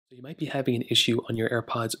So you might be having an issue on your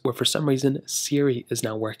AirPods where for some reason Siri is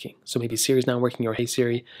not working. So maybe Siri's not working or Hey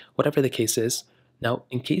Siri, whatever the case is. Now,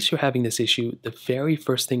 in case you're having this issue, the very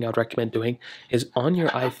first thing I'd recommend doing is on your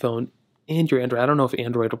iPhone and your Android. I don't know if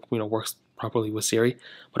Android works properly with Siri,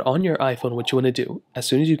 but on your iPhone, what you want to do as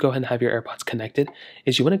soon as you go ahead and have your AirPods connected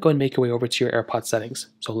is you want to go and make your way over to your AirPods settings.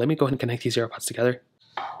 So let me go ahead and connect these AirPods together.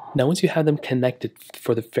 Now, once you have them connected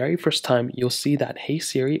for the very first time, you'll see that Hey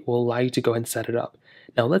Siri will allow you to go ahead and set it up.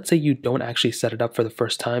 Now, let's say you don't actually set it up for the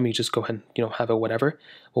first time, you just go ahead and have it whatever.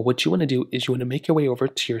 Well, what you want to do is you want to make your way over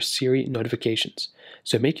to your Siri notifications.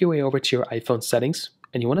 So make your way over to your iPhone settings,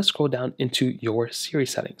 and you want to scroll down into your Siri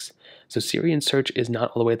settings. So Siri and search is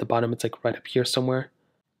not all the way at the bottom, it's like right up here somewhere.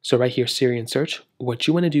 So right here, Siri and search, what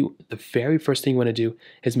you want to do, the very first thing you want to do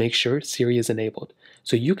is make sure Siri is enabled.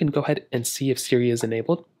 So you can go ahead and see if Siri is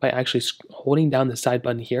enabled by actually holding down the side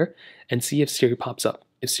button here and see if Siri pops up.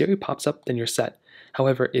 If Siri pops up, then you're set.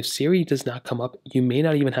 However, if Siri does not come up, you may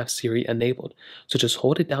not even have Siri enabled. So just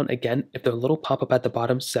hold it down again. If the little pop-up at the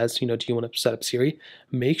bottom says, do you want to set up Siri?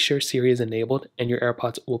 Make sure Siri is enabled and your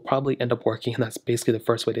AirPods will probably end up working, and that's basically the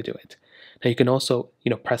first way to do it. Now you can also,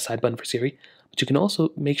 press side button for Siri, but you can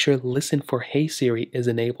also make sure listen for Hey Siri is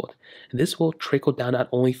enabled. And this will trickle down not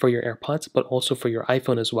only for your AirPods, but also for your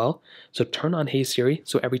iPhone as well. So turn on Hey Siri,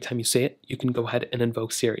 so every time you say it, you can go ahead and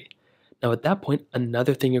invoke Siri. Now at that point,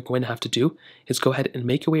 another thing you're going to have to do is go ahead and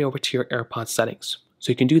make your way over to your AirPods settings.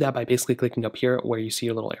 So you can do that by basically clicking up here where you see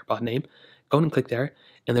your little AirPod name. Go ahead and click there,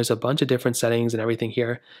 and there's a bunch of different settings and everything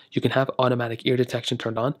here. You can have automatic ear detection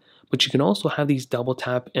turned on, but you can also have these double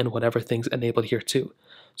tap and whatever things enabled here too.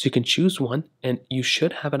 So you can choose one, and you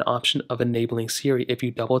should have an option of enabling Siri if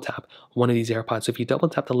you double tap one of these AirPods. So if you double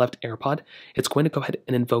tap the left AirPod, it's going to go ahead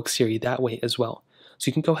and invoke Siri that way as well. So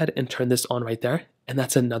you can go ahead and turn this on right there, and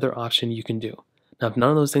that's another option you can do. Now, if none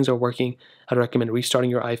of those things are working, I'd recommend restarting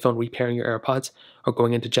your iPhone, repairing your AirPods, or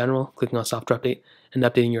going into general, clicking on software update, and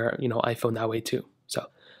updating your iPhone that way too. So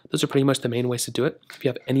those are pretty much the main ways to do it. If you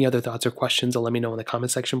have any other thoughts or questions, let me know in the comment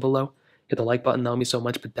section below. Hit the like button, that'll mean so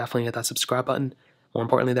much, but definitely hit that subscribe button. More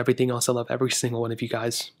importantly than everything else, I love every single one of you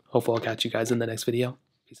guys. Hopefully I'll catch you guys in the next video.